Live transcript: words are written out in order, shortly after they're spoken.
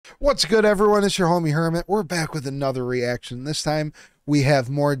What's good, everyone? It's your homie Hermit. We're back with another reaction. This time we have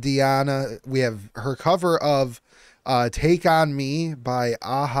more Diana. We have her cover of Take On Me by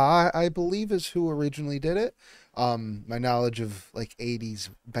Aha, I believe is who originally did it. My knowledge of like 80s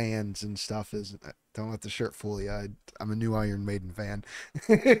bands and stuff is, don't let the shirt fool you. I'm a new Iron Maiden fan.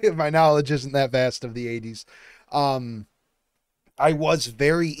 My knowledge isn't that vast of the 80s. I was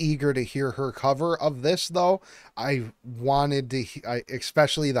very eager to hear her cover of this, though. I wanted to,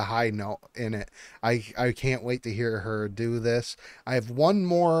 especially the high note in it. I can't wait to hear her do this. I have one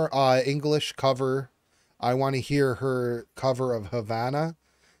more English cover. I want to hear her cover of Havana,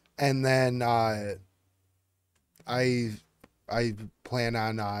 and then I plan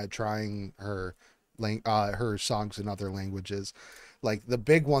on trying her songs in other languages. Like the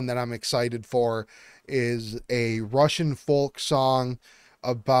big one that I'm excited for is a Russian folk song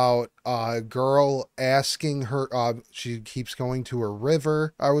about a girl asking her, she keeps going to a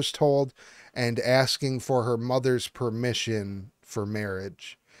river, I was told, and asking for her mother's permission for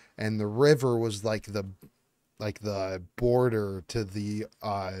marriage. And the river was like the border to the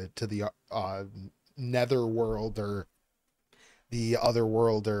netherworld, or the other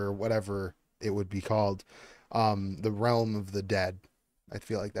world, or whatever it would be called, the realm of the dead. I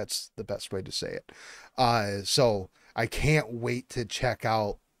feel like that's the best way to say it. So I can't wait to check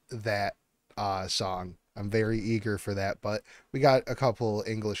out that song. I'm very eager for that, but we got a couple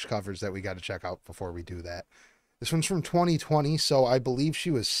English covers that we got to check out before we do that. This one's from 2020, so I believe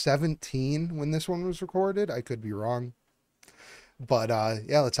she was 17 when this one was recorded. I could be wrong. But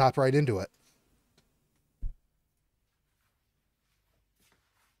yeah, let's hop right into it.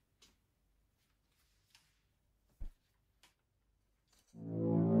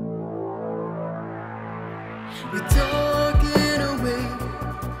 You're talking away.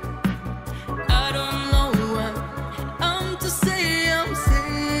 I don't know what I'm to say. I'm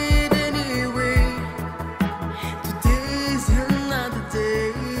saying anyway. Today's another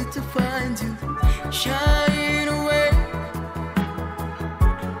day to find you shying away.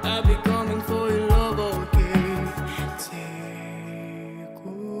 I'll be coming for your love, okay? Take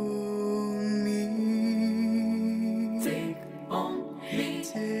on me. Take on me.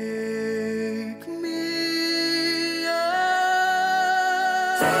 Take me.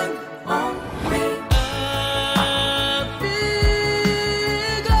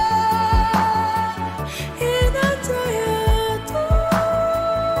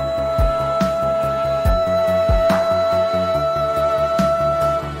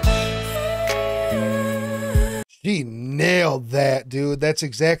 She nailed that, dude. That's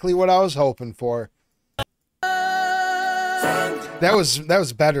exactly what I was hoping for. That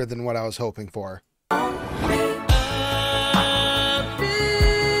was better than what I was hoping for.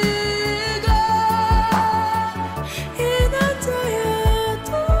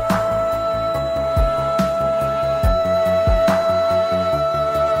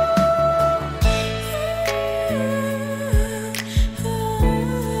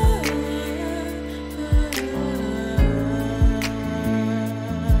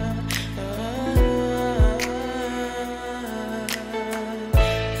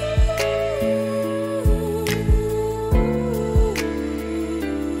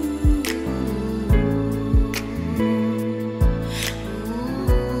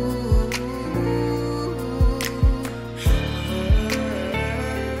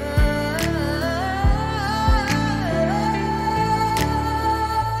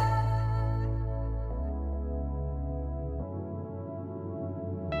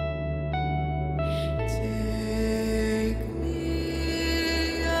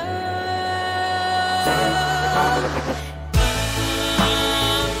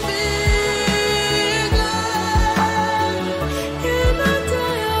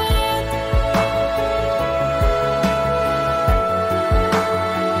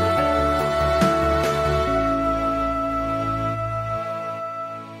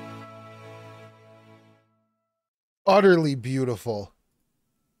 Utterly beautiful.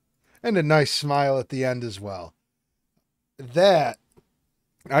 And a nice smile at the end as well. That,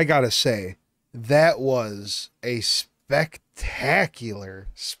 I gotta say, that was a spectacular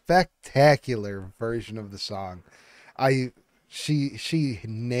version of the song. She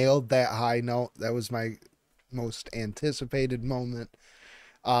nailed that high note. That was my most anticipated moment.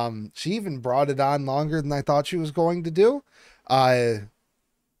 She even brought it on longer than I thought she was going to do.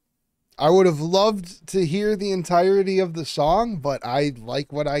 I would have loved to hear the entirety of the song, but I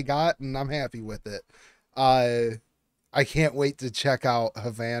like what I got and I'm happy with it. I can't wait to check out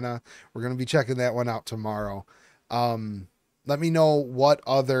Havana. We're going to be checking that one out tomorrow. Let me know what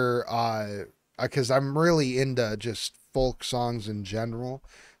other, because I'm really into just folk songs in general.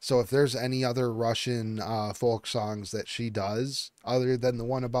 So if there's any other Russian folk songs that she does other than the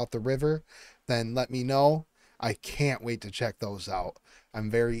one about the river, then let me know. I can't wait to check those out. I'm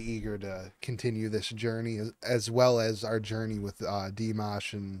very eager to continue this journey as well as our journey with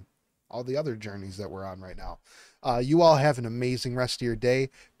Dimash and all the other journeys that we're on right now. You all have an amazing rest of your day.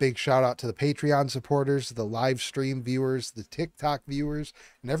 Big shout out to the Patreon supporters, the live stream viewers, the TikTok viewers,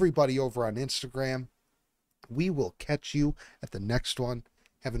 and everybody over on Instagram. We will catch you at the next one.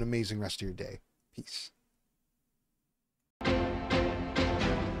 Have an amazing rest of your day. Peace.